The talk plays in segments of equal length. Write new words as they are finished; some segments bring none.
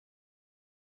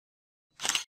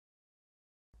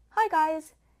Hi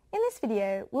guys! In this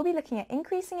video, we'll be looking at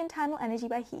increasing internal energy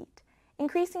by heat,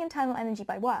 increasing internal energy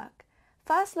by work,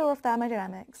 first law of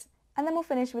thermodynamics, and then we'll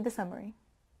finish with the summary.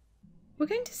 We're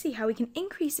going to see how we can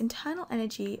increase internal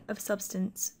energy of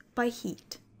substance by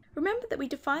heat. Remember that we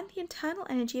define the internal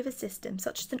energy of a system,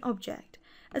 such as an object,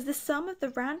 as the sum of the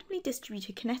randomly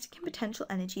distributed kinetic and potential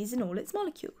energies in all its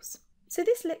molecules. So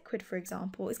this liquid, for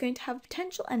example, is going to have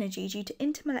potential energy due to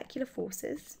intermolecular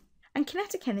forces, and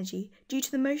kinetic energy due to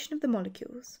the motion of the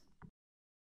molecules.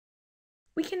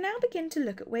 We can now begin to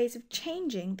look at ways of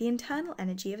changing the internal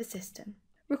energy of a system,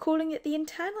 recalling that the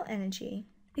internal energy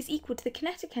is equal to the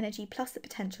kinetic energy plus the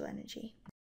potential energy.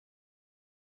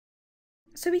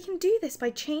 So we can do this by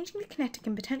changing the kinetic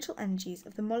and potential energies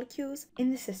of the molecules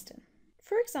in the system.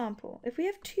 For example, if we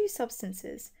have two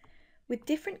substances with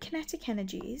different kinetic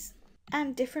energies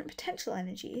and different potential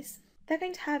energies, they're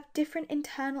going to have different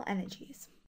internal energies.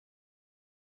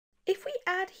 If we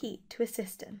add heat to a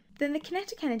system, then the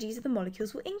kinetic energies of the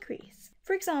molecules will increase.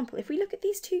 For example, if we look at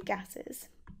these two gases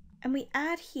and we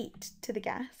add heat to the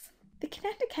gas, the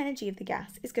kinetic energy of the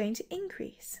gas is going to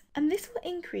increase, and this will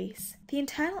increase the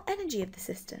internal energy of the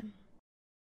system.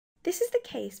 This is the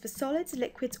case for solids,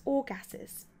 liquids, or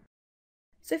gases.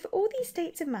 So for all these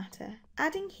states of matter,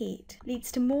 adding heat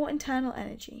leads to more internal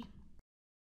energy.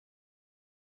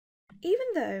 Even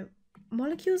though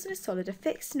molecules in a solid are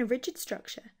fixed in a rigid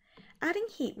structure, adding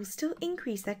heat will still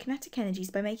increase their kinetic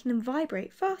energies by making them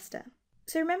vibrate faster.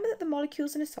 So remember that the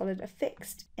molecules in a solid are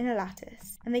fixed in a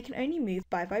lattice, and they can only move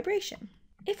by vibration.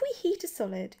 If we heat a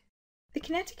solid, the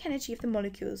kinetic energy of the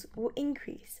molecules will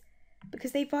increase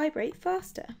because they vibrate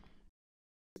faster.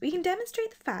 We can demonstrate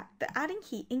the fact that adding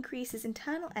heat increases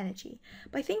internal energy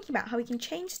by thinking about how we can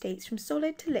change states from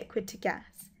solid to liquid to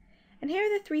gas. And here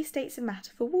are the three states of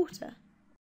matter for water.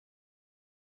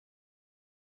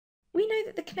 We know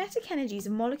that the kinetic energies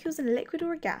of molecules in a liquid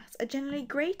or a gas are generally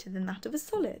greater than that of a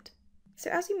solid. So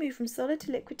as we move from solid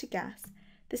to liquid to gas,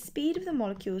 the speed of the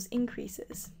molecules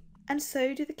increases, and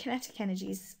so do the kinetic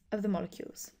energies of the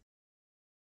molecules.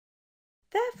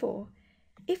 Therefore,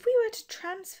 if we were to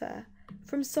transfer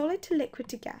from solid to liquid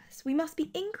to gas, we must be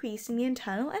increasing the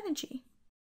internal energy.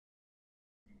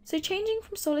 So changing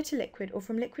from solid to liquid or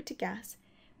from liquid to gas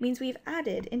means we've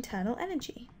added internal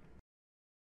energy.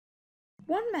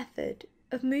 One method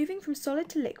of moving from solid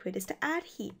to liquid is to add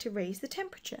heat to raise the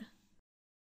temperature.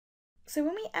 So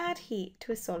when we add heat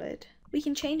to a solid, we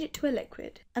can change it to a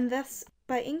liquid, and thus,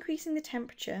 by increasing the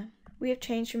temperature, we have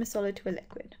changed from a solid to a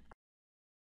liquid.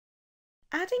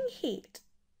 Adding heat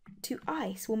to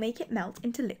ice will make it melt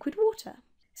into liquid water.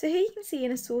 So here you can see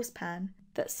in a saucepan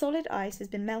that solid ice has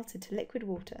been melted to liquid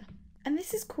water, and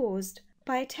this is caused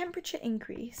by a temperature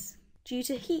increase due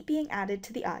to heat being added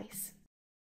to the ice.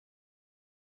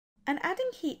 And adding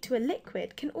heat to a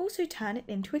liquid can also turn it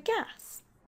into a gas.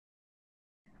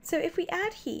 So if we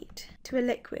add heat to a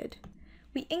liquid,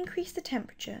 we increase the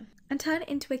temperature and turn it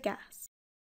into a gas.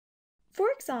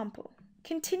 For example,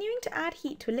 continuing to add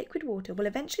heat to a liquid water will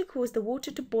eventually cause the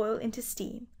water to boil into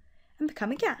steam and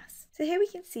become a gas. So here we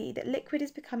can see that liquid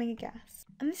is becoming a gas.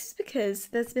 And this is because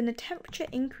there's been a temperature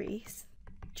increase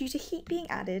due to heat being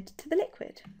added to the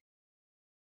liquid.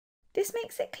 This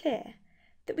makes it clear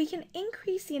that we can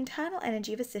increase the internal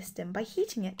energy of a system by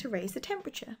heating it to raise the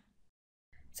temperature.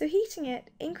 So heating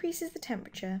it increases the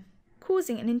temperature,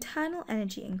 causing an internal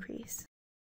energy increase.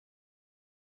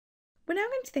 We're now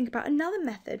going to think about another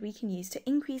method we can use to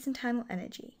increase internal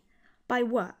energy, by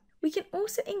work. We can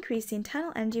also increase the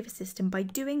internal energy of a system by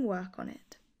doing work on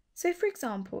it. So for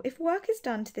example, if work is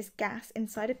done to this gas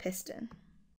inside a piston,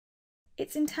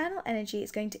 its internal energy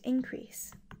is going to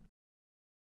increase.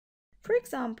 For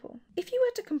example, if you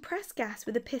were to compress gas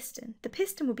with a piston, the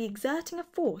piston will be exerting a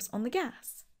force on the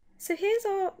gas. So here's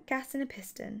our gas in a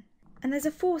piston, and there's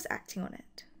a force acting on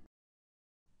it.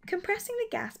 Compressing the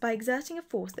gas by exerting a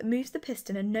force that moves the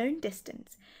piston a known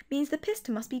distance means the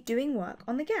piston must be doing work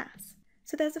on the gas.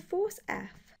 So there's a force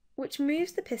F, which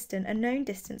moves the piston a known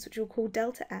distance, which we'll call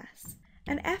delta S,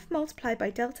 and F multiplied by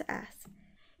delta S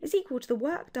is equal to the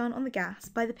work done on the gas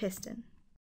by the piston.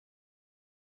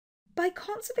 By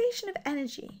conservation of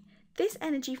energy, this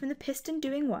energy from the piston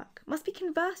doing work must be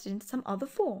converted into some other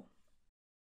form.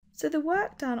 So the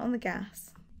work done on the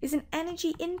gas is an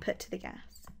energy input to the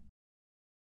gas.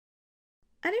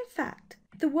 And in fact,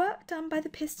 the work done by the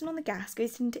piston on the gas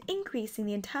goes into increasing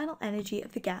the internal energy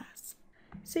of the gas.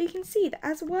 So you can see that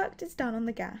as work is done on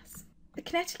the gas, the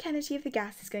kinetic energy of the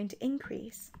gas is going to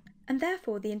increase, and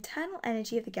therefore the internal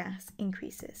energy of the gas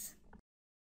increases.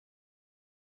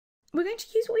 We're going to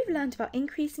use what we've learned about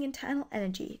increasing internal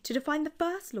energy to define the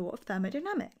first law of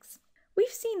thermodynamics, We've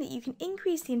seen that you can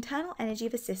increase the internal energy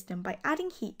of a system by adding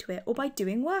heat to it or by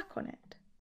doing work on it.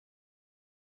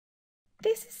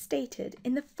 This is stated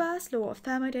in the first law of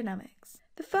thermodynamics.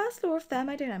 The first law of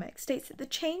thermodynamics states that the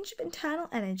change of internal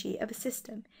energy of a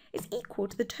system is equal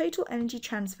to the total energy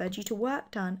transfer due to work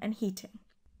done and heating.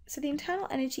 So the internal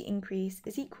energy increase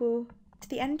is equal to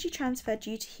the energy transfer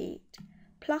due to heat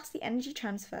plus the energy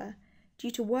transfer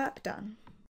due to work done.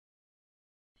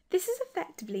 This is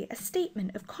effectively a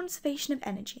statement of conservation of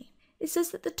energy. It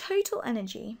says that the total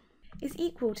energy is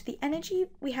equal to the energy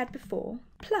we had before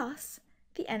plus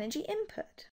the energy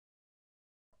input.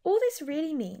 All this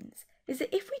really means is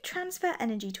that if we transfer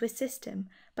energy to a system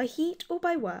by heat or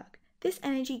by work, this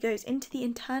energy goes into the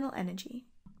internal energy.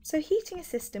 So heating a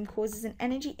system causes an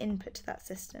energy input to that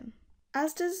system,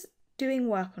 as does doing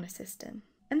work on a system,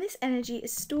 and this energy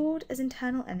is stored as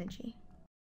internal energy.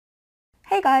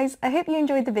 Hey guys, I hope you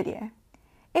enjoyed the video.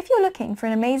 If you're looking for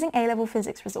an amazing A-level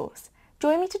physics resource,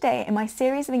 join me today in my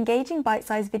series of engaging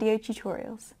bite-sized video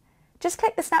tutorials. Just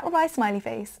click the SnapRevise smiley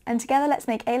face and together let's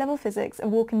make A-level physics a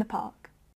walk in the park.